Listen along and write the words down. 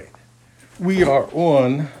We are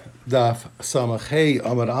on Daf Samachei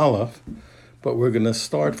Amar Aleph, but we're going to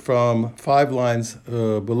start from 5 lines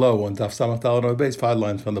below on Daf Samach Daled Amar Beis, 5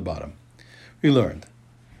 lines from the bottom. We learned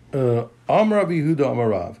Amar Rabbi Yehuda Amar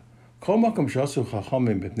Rav. Kol makom shasu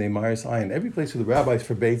chachamim b'pnei maris ayin. Every place where the rabbis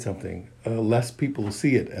forbade something, lest people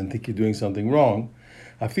see it and think you're doing something wrong.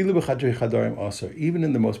 Afilu b'chadrei chadarim asar. Even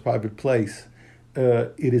in the most private place,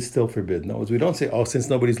 it is still forbidden. In other words, we don't say, oh, since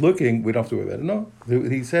nobody's looking, we don't have to worry about it. No,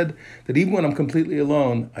 he said that even when I'm completely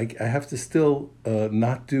alone, I have to still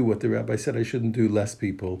not do what the rabbi said I shouldn't do, lest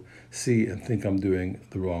people see and think I'm doing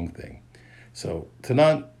the wrong thing. So the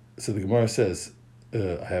Gemara says,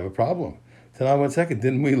 I have a problem. Tanan, 1 second,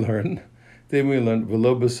 didn't we learn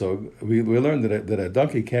v'lo b'sog? We learned that a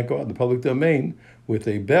donkey can't go out in the public domain with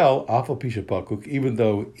a bell, afal pisha pakuk, even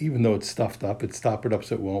though it's stuffed up, it's stoppered up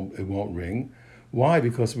so it won't ring. Why?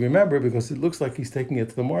 Because it looks like he's taking it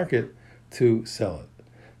to the market to sell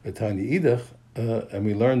it. V'tanya idach, and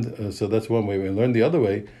we learned. So that's one way. We learned the other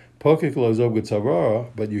way. Pokik lo zog v'tzavara,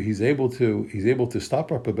 but he's able to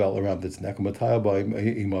stop up a bell around its neck, and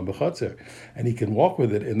he can walk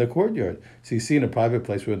with it in the courtyard. So you see, in a private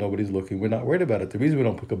place where nobody's looking, we're not worried about it. The reason we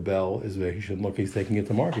don't put a bell is that he shouldn't look. He's taking it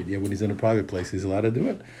to market. Yeah, when he's in a private place, he's allowed to do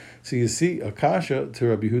it. So you see, akasha to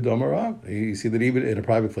Rabbi Yehuda Amar Rav. You see that even in a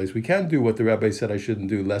private place, we can do what the rabbi said I shouldn't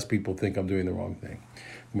do, lest people think I'm doing the wrong thing.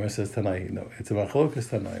 Gemara says Tanai. No, it's a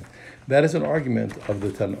machlokas Tanai. That is an argument of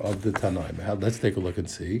the Tanai. Let's take a look and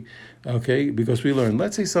see. Okay, because we learned.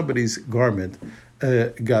 Let's say somebody's garment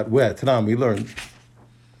got wet. Tanai, we learned.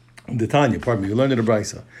 The Tanya, we learned in the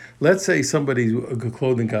Brisa. Let's say somebody's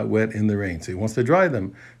clothing got wet in the rain, so he wants to dry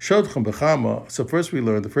them. Shodchem b'chama. So first we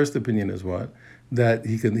learned, the first opinion is what? That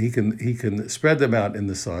he can spread them out in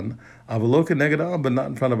the sun, avaloka negada, but not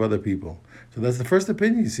in front of other people. So that's the first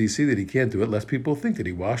opinion. You see that he can't do it lest people think that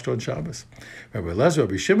he washed on Shabbos. Rabbi Elazar,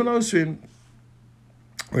 Rabbi Shimon Osrin,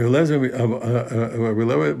 Rabbi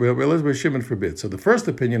Shimon forbids. So the first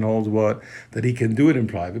opinion holds what? That he can do it in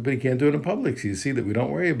private, but he can't do it in public. So you see that we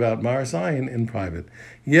don't worry about Maris Ayin in private.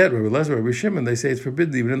 Yet, Rabbi Elazar, Rabbi Shimon, they say it's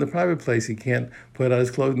forbidden even in the private place. He can't put out his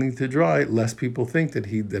clothing to dry, lest people think that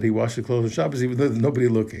he washed the clothes on Shabbos, even though there's nobody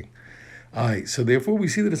looking. So therefore we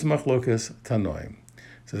see that it's machlokas tanoim.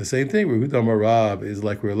 So the same thing, Rabbi Yehuda Amar Rav is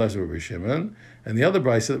like Rabbi Elazar, Rabbi Shimon, and the other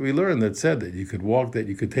brisa that we learned that said that you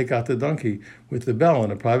could take out the donkey with the bell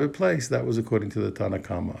in a private place. That was according to the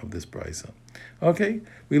Tanakama of this brisa. Okay,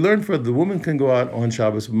 we learned for the woman can go out on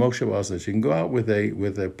Shabbos. Moshe Wasa, she can go out with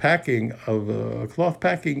a packing of a cloth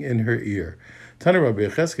packing in her ear. Tana Rabbi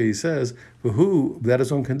Yecheskel, he says, that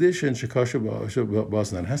is on condition, shekasha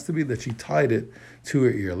basnan. It has to be that she tied it to her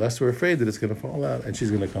ear, lest we're afraid that it's going to fall out and she's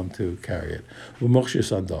going to come to carry it.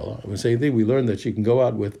 The same thing, we learned that she can go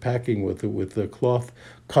out with packing with the cloth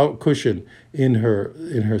cushion in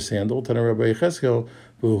her sandal. Tana Rabbi Yecheskel,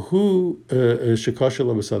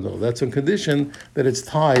 that's on condition that it's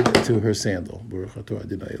tied to her sandal. We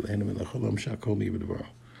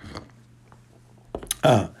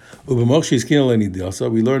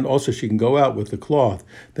learned also she can go out with the cloth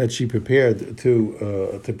that she prepared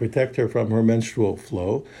to protect her from her menstrual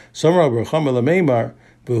flow. So Rabbi Chama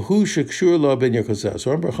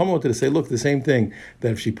wanted to say, look, the same thing,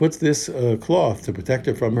 that if she puts this cloth to protect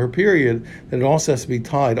her from her period, then it also has to be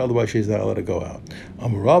tied, otherwise she's not allowed to go out.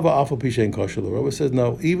 Rava says,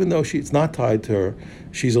 no, even though it's not tied to her,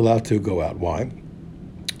 she's allowed to go out. Why?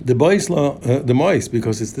 The mice,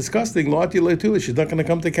 because it's disgusting. She's not going to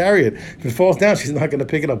come to carry it. If it falls down, she's not going to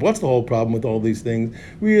pick it up. What's the whole problem with all these things?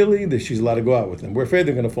 Really, that she's allowed to go out with them. We're afraid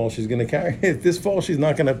they're going to fall. She's going to carry it. This fall, she's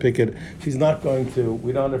not going to pick it. She's not going to.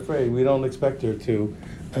 We don't expect her to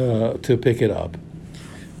pick it up.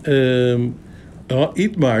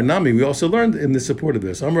 Itmar Nami. We also learned in the support of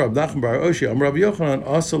this. Amar Rav Nachman bar Oshi, Amar Rav Yochanan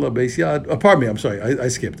Asala Beis Yad. Pardon me. I'm sorry. I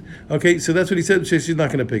skipped. Okay, so that's what he said. She's not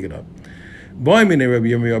going to pick it up. So Rabbi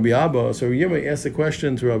Yirmiyah asked a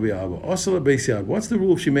question to Rabbi Abba. What's the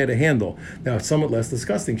rule if she made a handle? Now it's somewhat less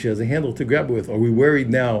disgusting. She has a handle to grab it with. Are we worried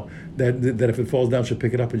now that if it falls down, she'll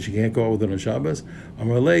pick it up and she can't go out with it on Shabbos?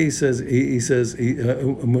 Amarle,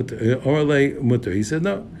 he said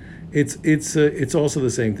no. It's also the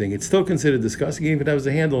same thing. It's still considered disgusting. Even if it has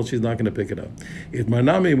a handle, she's not going to pick it up. It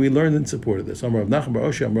Marnami, we learned in support of this. Amar Rav Nachman bar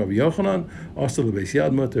Oshi, Amar Rav Yochanan, also the Beis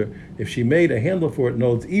Yad mutter. If she made a handle for it,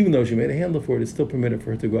 even though she made a handle for it, it's still permitted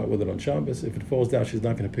for her to go out with it on Shabbos. If it falls down, she's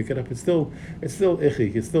not going to pick it up. It's still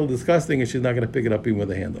ichik. It's still disgusting, and she's not going to pick it up even with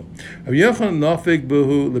a handle. Rav Yochanan nafik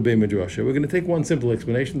buhu lebei midrasha. We're going to take one simple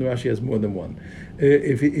explanation. The Rashi has more than one.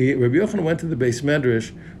 If Rabbi Yochanan went to the Beis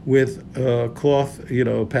Medrash with cloth,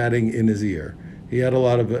 padding in his ear, He had a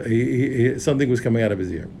lot of something was coming out of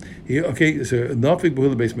his ear. So Nafik Behul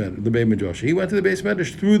the Beit Midrash. He went to the Beis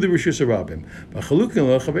Medrash through the Rishus Rabbim. But Chalukin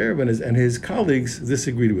Lo Chaver and his colleagues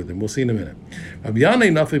disagreed with him. We'll see in a minute. Rabbi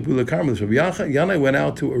Yanai Nafik Behul Karmelis. Rabbi Yanai went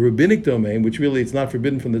out to a rabbinic domain, which really it's not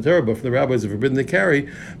forbidden from the Torah, but from the rabbis are forbidden to carry.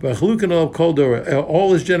 But Chalukin Lo Kol Dora,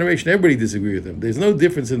 all his generation, everybody disagreed with him. There's no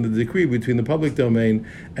difference in the decree between the public domain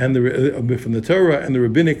and the from the Torah and the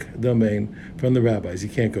rabbinic domain from the rabbis. He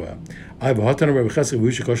can't go out. Now,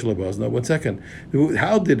 1 second.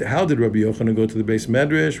 How did Rabbi Yochanan go to the Beis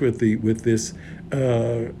Medrash with this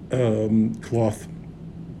cloth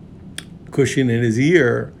cushion in his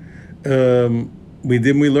ear? We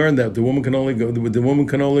learn that the woman can only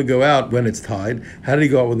go out when it's tied. How did he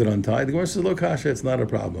go out with it untied? The Gemara says, "Lo kasha, it's not a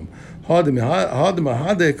problem." When did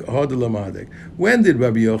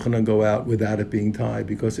Rabbi Yochanan go out without it being tied?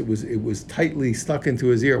 Because it was tightly stuck into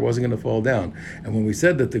his ear; it wasn't going to fall down. And when we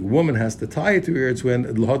said that the woman has to tie it to her ear, it's when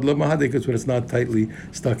it's not tightly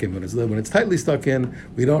stuck in. When it's tightly stuck in,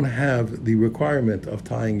 we don't have the requirement of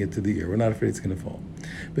tying it to the ear. We're not afraid it's going to fall.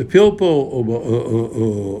 We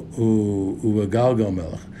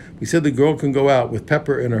said the girl can go out with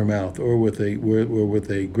pepper in her mouth or with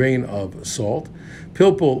a grain of salt.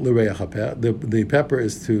 Pilpul l'reach hapeh. The pepper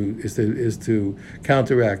is to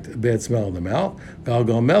counteract bad smell in the mouth.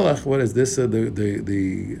 Galgal melech. What is this?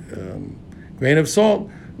 The grain of salt.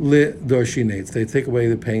 Li dorshinates. They take away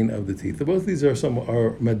the pain of the teeth. Both these are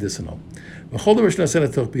medicinal.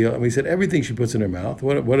 And we said everything she puts in her mouth.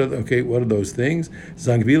 What are those things?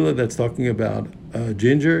 Zangvila, that's talking about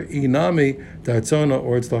ginger. Inami tarzona,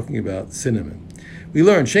 or it's talking about cinnamon. We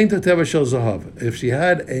learned Shein Toteva Shel Zahav. If she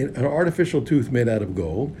had an artificial tooth made out of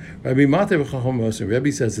gold, Rabbi Mater v'Chacham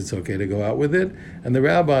Rebbe says it's okay to go out with it, and the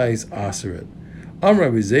rabbis aser it.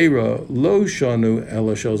 Rabbi Zera lo shanu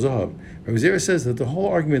ela shel zahav. Rabbi Zera says that the whole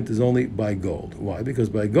argument is only by gold. Why? Because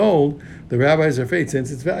by gold, the rabbis are afraid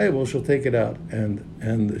since it's valuable, she'll take it out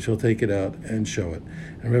and she'll take it out and show it.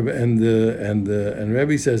 And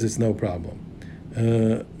Rebbe says it's no problem.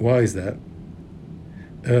 Why is that?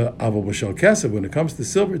 When it comes to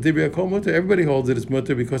silver, everybody holds it. It's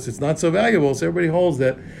mutter because it's not so valuable. So everybody holds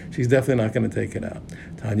that she's definitely not going to take it out.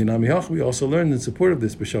 We also learned in support of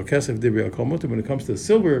this. When it comes to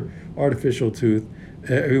silver artificial tooth,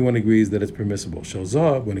 everyone agrees that it's permissible.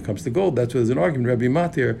 When it comes to gold, that's where there's an argument. Rabbi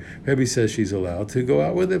Matir, Rabbi says she's allowed to go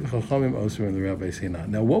out with it. Chachamim Osir and the rabbis say not.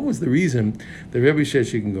 Now, what was the reason the Rabbi said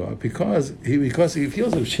she can go out? Because he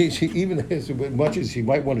feels that she even as much as she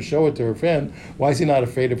might want to show it to her friend, why is he not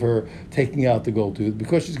afraid of her taking out the gold tooth?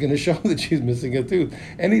 Because she's going to show that she's missing a tooth.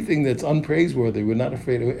 Anything that's unpraiseworthy, we're not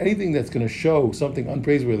afraid of. Anything that's going to show something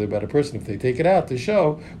unpraiseworthy about a person, if they take it out to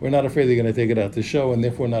show, we're not afraid they're going to take it out to show, and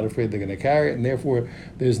therefore not afraid they're going to carry it, and therefore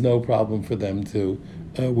there's no problem for them to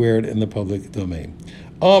wear it in the public domain.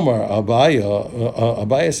 Amar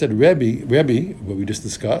Abaya said, Rebbe, what we just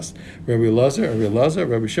discussed, Rabbi Elazar,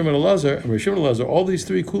 Rabbi Shimon Elazar, and Rabbi Shimon Elazar, all these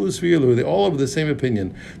three kulas v'yilu, they all have the same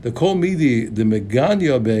opinion. The kol midi, the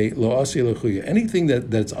meganya be lo asi lechuya. Anything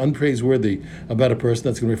that's unpraiseworthy about a person,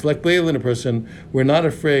 that's going to reflect bail in a person, we're not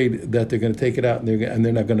afraid that they're going to take it out and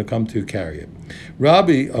they're not going to come to carry it.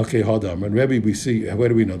 Rabbi, okay, Hadam, and Rebbe, we see, where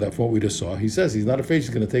do we know that from what we just saw? He says he's not afraid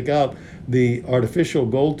she's going to take out the artificial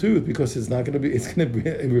gold tooth because it's going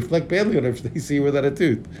to reflect badly on her if they see without a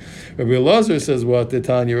tooth. Rabbi Elazar says what? The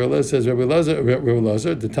Tanya. Rabbi Elazar says Rabbi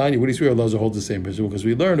Elazar. The Tanya. What do you see? Rabbi Elazar holds the same principle because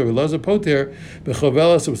we learned Rabbi Elazar poter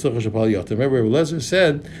bechavelas u'b'sucha shapal yotam. Remember, Rabbi Elazar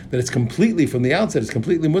said that it's completely from the outset. It's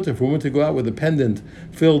completely mutter for a woman to go out with a pendant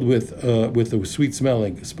filled with a sweet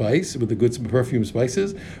smelling spice, with the good perfume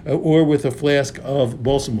spices, or with a flask of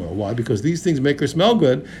balsam oil. Why? Because these things make her smell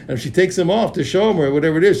good, and if she takes them off to show him or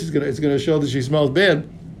whatever it is, it's going to show that she smells bad.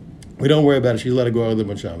 We don't worry about it. She's let it go out of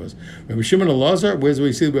the Shabbos. Rabbi Shimon Elazar, where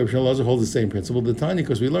we see Rabbi Shimon Elazar holds the same principle. The Tanya,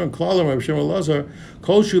 because we learn Klalam Rabbi Shimon Elazar,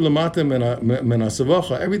 Kol Shu Lamata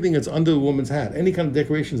Menasavacha, everything that's under the woman's hat, any kind of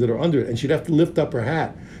decorations that are under it, and she'd have to lift up her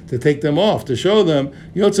hat to take them off to show them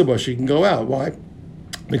Yotzabah. She can go out. Why?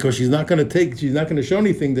 Because she's not going to show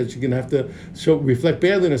anything that she's going to have to reflect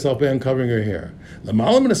badly on herself by uncovering her hair.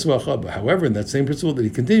 However, in that same principle that he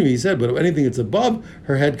continued, he said, but anything that's above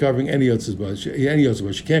her head covering any yotzabah,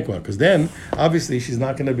 she can't go out, because then obviously it's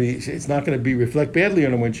not going to be reflect badly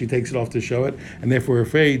on her when she takes it off to show it, and therefore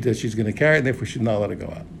afraid that she's going to carry it, and therefore she's not allowed to go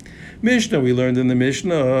out. Mishnah, we learned in the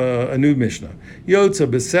Mishnah, a new Mishnah. Yotza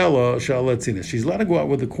Besela Shalatzina. She's allowed to go out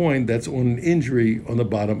with a coin that's on an injury on the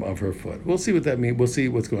bottom of her foot. We'll see what that means. We'll see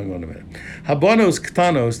what's going on in a minute. Habanos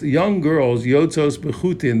Ktanos, the young girls, Yotzos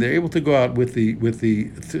Bechutin, they're able to go out with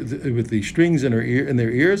the strings in their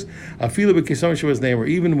ears. Afila Bekisam name, or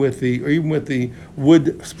even with the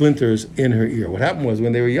wood splinters in her ear. What happened was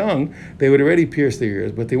when they were young, they would already pierce their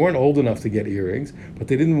ears, but they weren't old enough to get earrings. But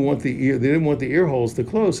they didn't want the ear holes to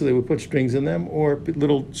close, so they would put strings in them or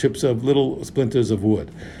little splinters of wood.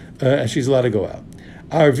 And she's allowed to go out.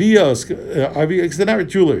 Arvios, because they're not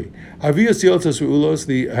jewelry. Arvios yotzos ulos,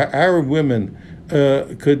 the Arab women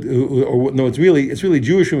it's really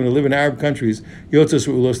Jewish women who live in Arab countries. Yotzos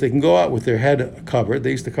ulos, they can go out with their head covered.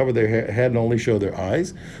 They used to cover their head and only show their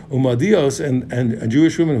eyes. Umadios and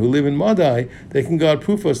Jewish women who live in Madai, they can go out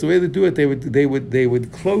pufos. The way they do it, they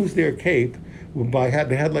would close their cape they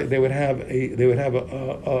would have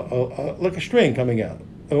a like a string coming out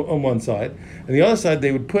on one side, and the other side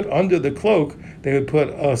they would put under the cloak. They would put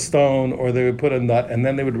a stone or they would put a nut, and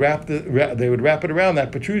then they would wrap it around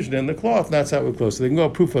that protrusion in the cloth. And that's how it would close. So they can go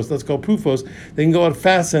out prufos. Let's go prufos. They can go out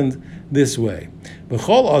fastened this way.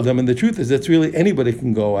 B'chol adam, and the truth is that's really anybody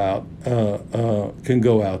can go out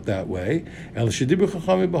that way. El shedibu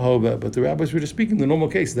chachamim b'hova, but the rabbis were just speaking the normal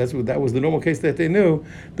case. That was the normal case that they knew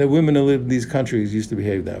that women who lived in these countries used to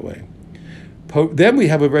behave that way. Then we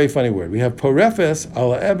have a very funny word. We have porefes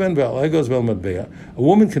ala eben ve'al egos ve'al matbea. A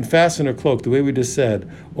woman can fasten her cloak, the way we just said,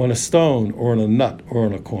 on a stone or on a nut or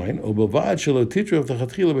on a coin. Ubavad shelo titruf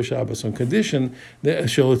lechatchila b'Shabbos, on condition that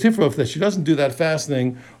shelo tifruf, that she doesn't do that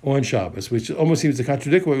fastening on Shabbos, which almost seems to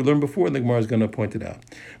contradict what we learned before, and the Gemara is going to point it out.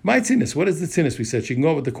 My tzinis, what is the tzinis? We said she can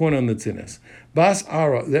go out with the coin on the tzinis. Bas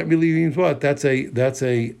ara, that really means what?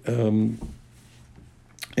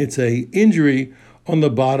 It's a injury on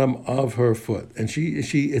the bottom of her foot, and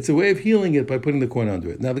it's a way of healing it by putting the coin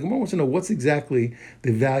under it. Now the Gemara wants to know what's exactly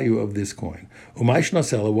the value of this coin. Why do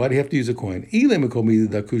you have to use a coin?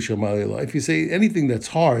 If you say anything that's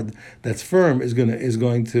hard, that's firm, is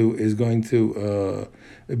going to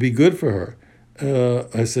be good for her.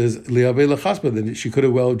 It says then she could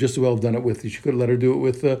have just as well done it with. She could have let her do it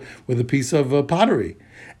with a piece of pottery.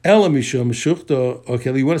 Okay,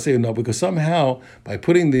 you want to say no, because somehow by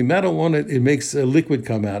putting the metal on it, it makes a liquid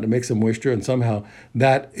come out, it makes a moisture, and somehow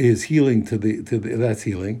that is healing that's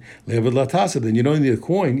healing. Then you don't need a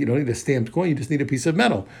coin, you don't need a stamped coin, you just need a piece of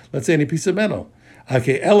metal. Let's say any piece of metal.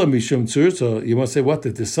 Okay, so you want to say what?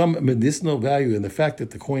 That there's some medicinal value in the fact that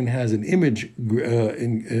the coin has an image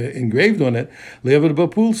engraved on it. Then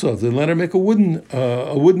let her make a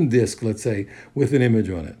wooden disc, let's say, with an image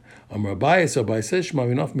on it. Abai says,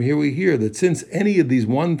 from here we hear that since any of these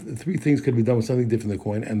three things could be done with something different than the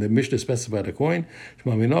coin, and the Mishnah specified a coin, it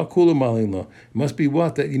must be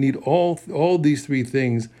what? That you need all these three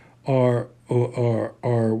things are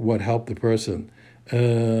what help the person.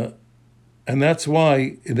 And that's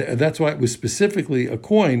why it was specifically a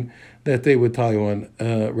coin that they would tie on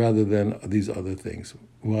rather than these other things.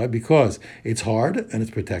 Why? Because it's hard and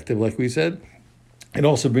it's protective, like we said. It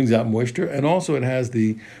also brings out moisture, and also it has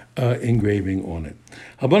the engraving on it.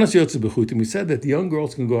 Habanas Yotze Bechutim, we said that the young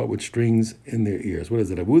girls can go out with strings in their ears. What is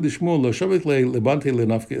it? Shmuel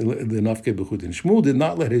did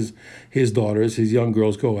not let his daughters, his young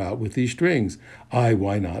girls, go out with these strings.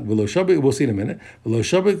 Why not? We'll see in a minute.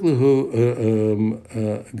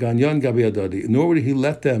 Nor would he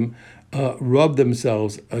let them rub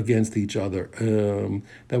themselves against each other.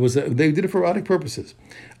 They did it for erotic purposes.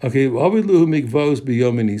 Okay,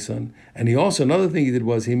 and he also, another thing he did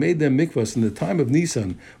was he made them mikvahs in the time of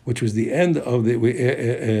Nisan, which was the end of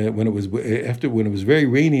when it was very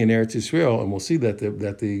rainy in Eretz Yisrael, and we'll see that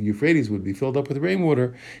the Euphrates would be filled up with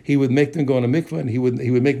rainwater. He would make them go in a mikvah, and he would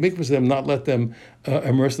make mikvahs to them, not let them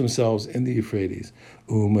immerse themselves in the Euphrates.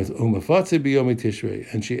 And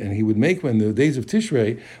he would make, when the days of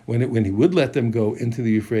Tishrei, when he would let them go into the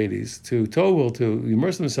Euphrates to Tovel, to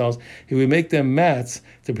immerse themselves, he would make them mats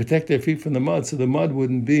to protect their feet from the mud, so the mud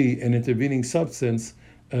wouldn't be an intervening substance.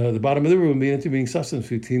 The bottom of the river would be an intervening substance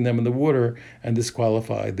between them and the water and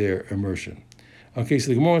disqualify their immersion. Okay, so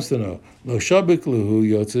the Gemara wants to know, Lo shabik lehu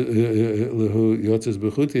yotzes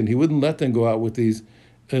bechutin, he wouldn't let them go out with these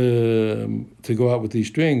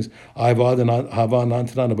strings. What did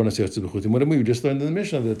we just learned in the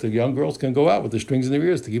Mishnah, that the young girls can go out with the strings in their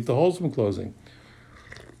ears to keep the holes from closing.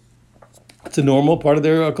 It's a normal part of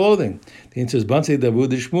their clothing. The answer is Bansei Davud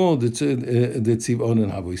Shmuel the Tzivon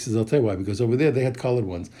and Havu. He says, I'll tell you why, because over there they had colored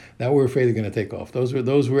ones. Now we're afraid they're going to take off.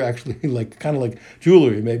 Those were actually like kind of like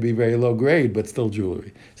jewelry, maybe very low grade, but still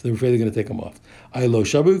jewelry. So they're afraid they're going to take them off. Ailo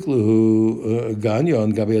Shabukluhu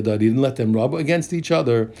Ganyon Gabayadad. He didn't let them rub against each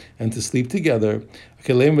other and to sleep together.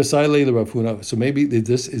 So maybe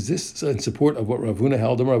is this in support of what Rav Huna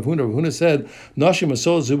held? And Rav Huna said, Nashim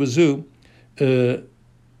Asol Zubazu.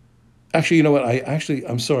 Actually, you know what?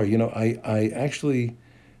 I'm sorry. You know, I actually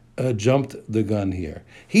jumped the gun here.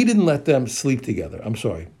 He didn't let them sleep together. I'm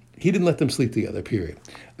sorry. He didn't let them sleep together, period.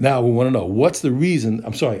 Now we want to know, what's the reason?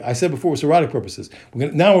 I'm sorry. I said before it's erotic purposes.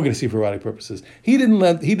 Now we're going to see for erotic purposes. He didn't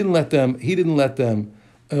let them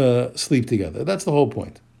sleep together. That's the whole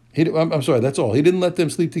point. I'm sorry, that's all. He didn't let them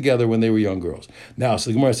sleep together when they were young girls. Now, so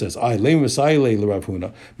the Gemara says, maybe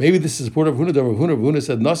this is support of Rav Huna. Rav Huna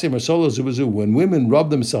said, when women rub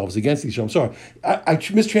themselves against each other. I'm sorry, I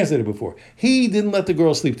mistranslated before. He didn't let the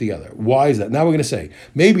girls sleep together. Why is that? Now we're going to say,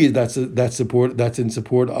 maybe that's in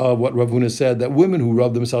support of what Rav Huna said, that women who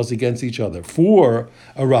rub themselves against each other for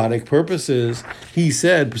erotic purposes, he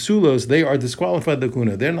said, Psulos, they are disqualified the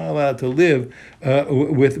kuna. They're not allowed to live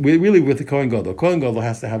with the Kohen Gadol. Kohen Gadol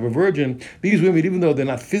has to have a virgin. These women, even though they're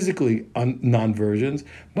not physically non-virgins,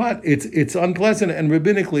 but it's unpleasant, and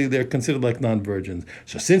rabbinically they're considered like non-virgins.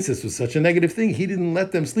 So since this was such a negative thing, he didn't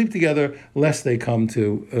let them sleep together lest they come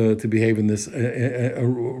to behave in this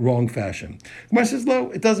wrong fashion. Gemara says, no,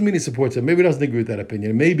 it doesn't mean he supports it. Maybe he doesn't agree with that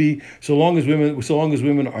opinion. Maybe so long as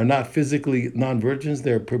women are not physically non-virgins,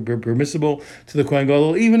 they're permissible to the Kohen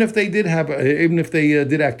Gadol, even if they did act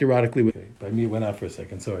erotically with it. By me, it went out for a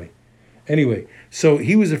second. Sorry. Anyway, so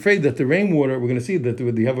he was afraid that the rainwater, we're going to see that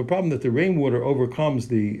they have a problem that the rainwater overcomes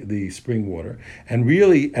the spring water, and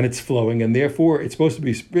it's flowing, and therefore it's supposed to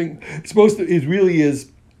be spring. It really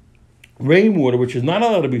is rainwater, which is not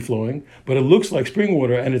allowed to be flowing, but it looks like spring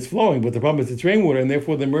water and it's flowing. But the problem is it's rainwater, and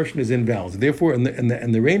therefore the immersion is invalid. Therefore, in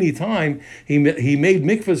the rainy time, he made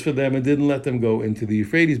mikvahs for them and didn't let them go into the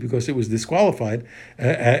Euphrates because it was disqualified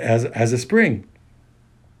as a spring.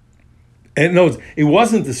 And no, it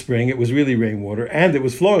wasn't the spring, it was really rainwater, and it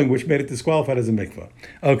was flowing, which made it disqualified as a mikvah.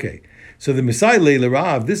 Okay, so the Messiah Leila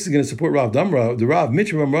Rav, this is going to support Rav Damra, the Rav,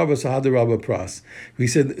 Mitzvah Rav Sahad Rav Pras. He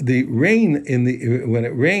said the rain when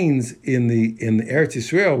it rains in Eretz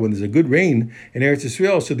Yisrael, when there's a good rain in Eretz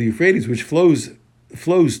Yisrael, so the Euphrates, which flows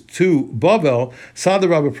to Bavel, Sada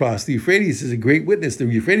Rabba Pras. The Euphrates is a great witness. The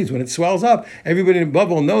Euphrates, when it swells up, everybody in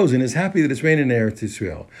Bavel knows and is happy that it's raining in Eretz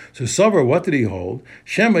Yisrael. So Savar, what did he hold?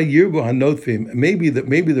 Shema Yirbu Hanotfim. Maybe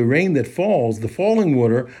the rain that falls, the falling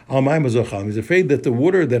water, Al Mayim Hazocham. He's afraid that the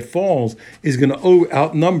water that falls is going to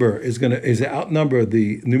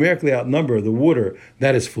numerically outnumber the water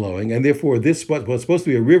that is flowing, and therefore this what's supposed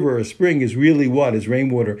to be a river or a spring is really what is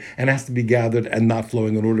rainwater and has to be gathered and not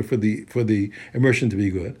flowing in order for the immersion to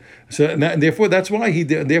be good. So therefore, that's why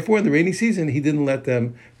therefore in the rainy season he didn't let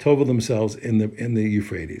them tovel themselves in the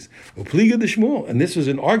Euphrates. Upliga the Shmuel, and this was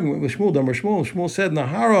an argument with Shmuel. Damar Shmuel. Shmuel said,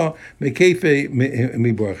 Nahara mekefe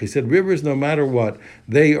miborach. He said, rivers, no matter what,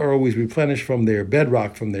 they are always replenished from their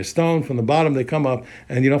bedrock, from their stone, from the bottom they come up,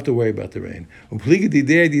 and you don't have to worry about the rain. Upliga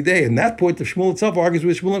didei. And that point, the Shmuel itself argues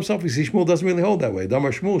with Shmuel himself. You see, Shmuel doesn't really hold that way.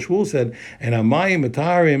 Damar Shmuel said, and amayim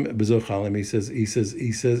matarim bezochalim. He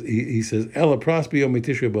says, Ela prospi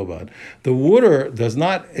omitishre bovad. The water of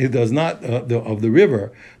the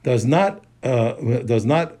river does not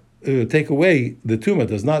take away the tumah,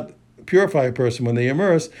 does not purify a person when they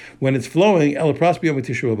immerse, when it's flowing. Ela prospi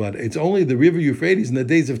omitishre bovad. It's only the river Euphrates in the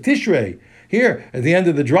days of Tishrei. Here, at the end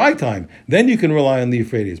of the dry time, then you can rely on the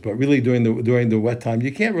Euphrates. But really, during the wet time,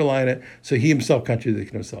 you can't rely on it. So he himself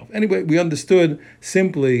contradicted himself. Anyway, we understood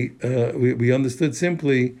simply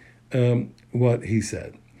what he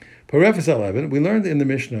said. Parefes 11, we learned in the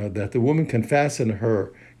Mishnah that the woman can fasten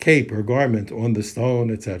her cape or garment on the stone,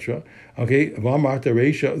 etc. Okay,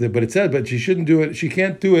 but it said, but she shouldn't do it. She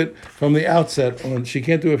can't do it from the outset on. She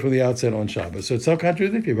can't do it from the outset on Shabbos. So it's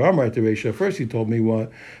self-contradictory. First, he told me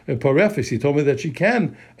what parefis. He told me that she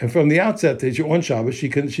can, and from the outset on Shabbos, she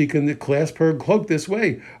can clasp her cloak this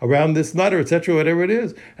way around this nutter, etc. Whatever it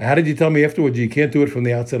is. And how did you tell me afterwards you can't do it from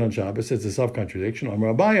the outset on Shabbos? It's a self-contradiction.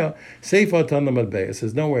 Amar Abaya Seifa Tanam Adbeya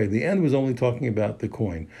says, no way. The end was only talking about the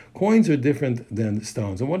coin. Coins are different than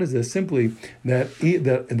stones. And what is this? Simply that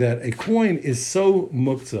a coin is so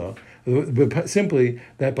muktzah But simply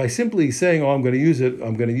that by simply saying, "Oh, I'm going to use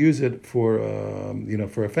it for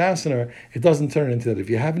for a fastener," it doesn't turn into that. If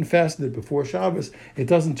you haven't fastened it before Shabbos, it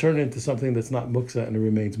doesn't turn into something that's not muksa and it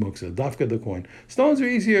remains muksa. Dafka the coin. Stones are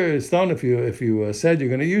easier. Stone, if you said you're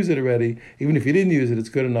going to use it already, even if you didn't use it, it's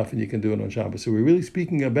good enough and you can do it on Shabbos. So we're really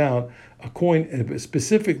speaking about a coin,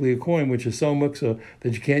 specifically a coin which is so muksa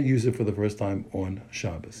that you can't use it for the first time on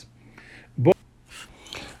Shabbos.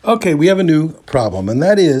 Okay, we have a new problem, and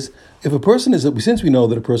that is if a person since we know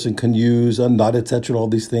that a person can use a nut, etc., all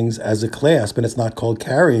these things as a clasp, and it's not called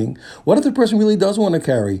carrying. What if the person really does want to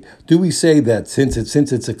carry? Do we say that since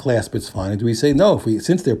it's a clasp, it's fine? Or do we say no?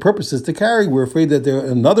 Since their purpose is to carry, we're afraid that there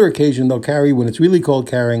another occasion they'll carry when it's really called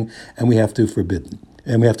carrying, and we have to forbid it.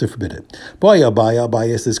 Baya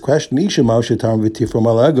asks this question. Is a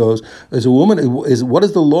woman what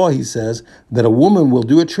is the law? He says that a woman will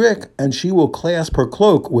do a trick and she will clasp her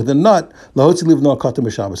cloak with a nut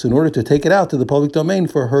in order to take it out to the public domain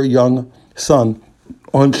for her young son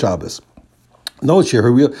on Shabbos. No, on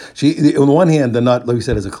the one hand, the nut, like we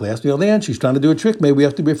said, is a clasp. On the other hand, she's trying to do a trick. Maybe we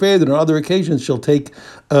have to be afraid that on other occasions she'll take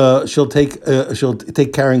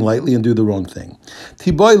carrying lightly and do the wrong thing.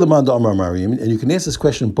 And you can ask this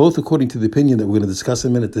question both according to the opinion that we're going to discuss in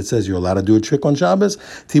a minute that says you're allowed to do a trick on Shabbos.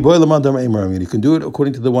 You can do it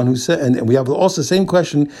according to the one who said, and we have also the same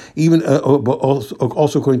question, even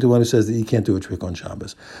also according to the one who says that you can't do a trick on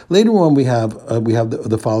Shabbos. Later on, we have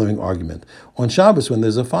the following argument. On Shabbos, when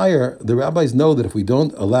there's a fire, the rabbis know that if we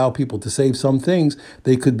don't allow people to save some things,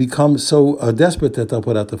 they could become so desperate that they'll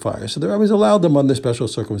put out the fire. So the rabbis allowed them under special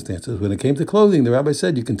circumstances. When it came to clothing, the rabbi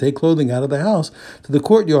said you can take clothing out of the house to the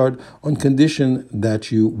courtyard on condition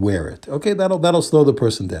that you wear it. Okay, that'll slow the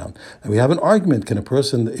person down. And we have an argument: can a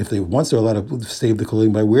person, once they're allowed to save the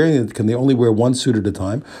clothing by wearing it, can they only wear one suit at a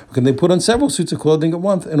time, or can they put on several suits of clothing at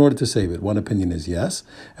once in order to save it? One opinion is yes,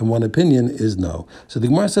 and one opinion is no. So the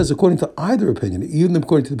Gemara says, according to either opinion, even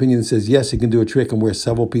according to the opinion that says yes, you can do a trick and wear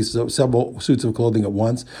several suits of clothing at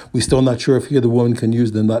once, we're still not sure if here the woman can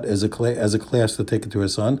use the nut as a clasp to take it to her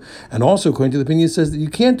son. And also, according to the opinion, it says that you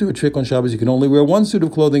can't do a trick on Shabbos, you can only wear one suit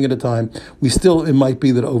of clothing at a time. It might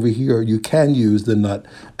be that over here you can use the nut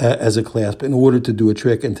as a clasp in order to do a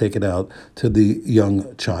trick and take it out to the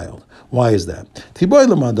young child. Why is that? You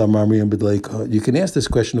can ask this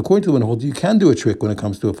question according to the one who holds you can do a trick when it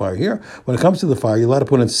comes to a fire. Here, when it comes to the fire, you're allowed to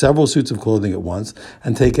put on several suits of clothing at once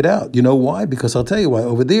and take it out. You know why? Because I'll tell you why.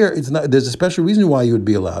 Over there, it's not. There's a special reason why you would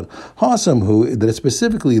be allowed. That it's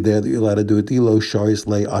specifically there that you're allowed to do it.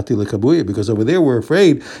 Because over there, we're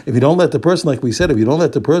afraid if you don't let the person, like we said, if you don't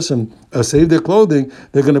let the person save their clothing,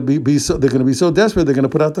 they're going to be so desperate they're going to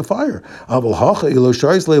put out the fire. Over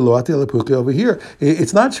here,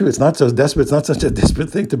 it's not true. It's not so desperate. It's not such a desperate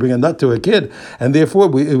thing to bring a nut to a kid, and therefore,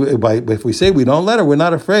 if we say we don't let her, we're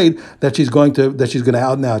not afraid that she's going to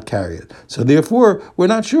out and out carry it. So therefore, we're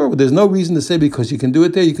not sure. There's no reason to say because you can do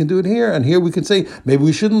it there, you can do it here, and here we can say maybe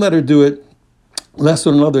we shouldn't let her do it. Lest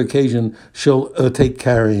on another occasion she'll take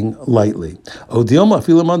carrying lightly. And the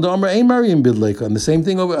same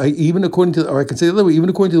thing even according to, or I can say the other way, even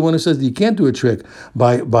according to the one who says that you can't do a trick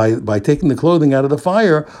by taking the clothing out of the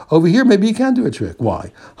fire. Over here, maybe you can do a trick.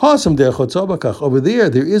 Why? Over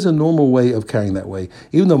there is a normal way of carrying that way.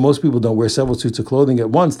 Even though most people don't wear several suits of clothing at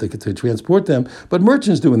once to transport them, but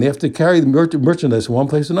merchants do, and they have to carry the merchandise from one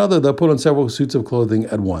place to another. They'll put on several suits of clothing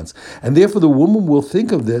at once, and therefore the woman will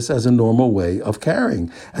think of this as a normal way of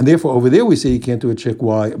carrying. And therefore, over there we say you can't do a trick.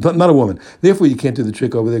 Why? But not a woman. Therefore, you can't do the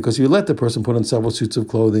trick over there because you let the person put on several suits of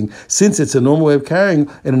clothing. Since it's a normal way of carrying,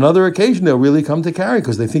 in another occasion they'll really come to carry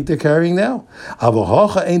because they think they're carrying now.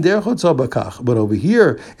 But over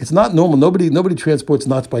here, it's not normal. Nobody transports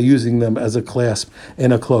nuts by using them as a clasp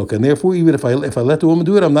in a cloak. And therefore, even if I let the woman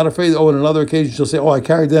do it, I'm not afraid. On another occasion she'll say, "Oh, I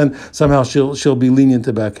carried." Then somehow she'll be lenient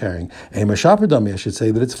about carrying. I should say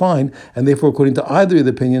that it's fine. And therefore, according to either of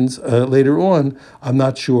the opinions later on, I'm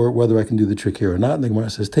not sure whether I can do the trick here or not. And the Gemara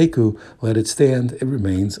says, Teku, let it stand. It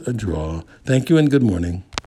remains a draw. Thank you and good morning.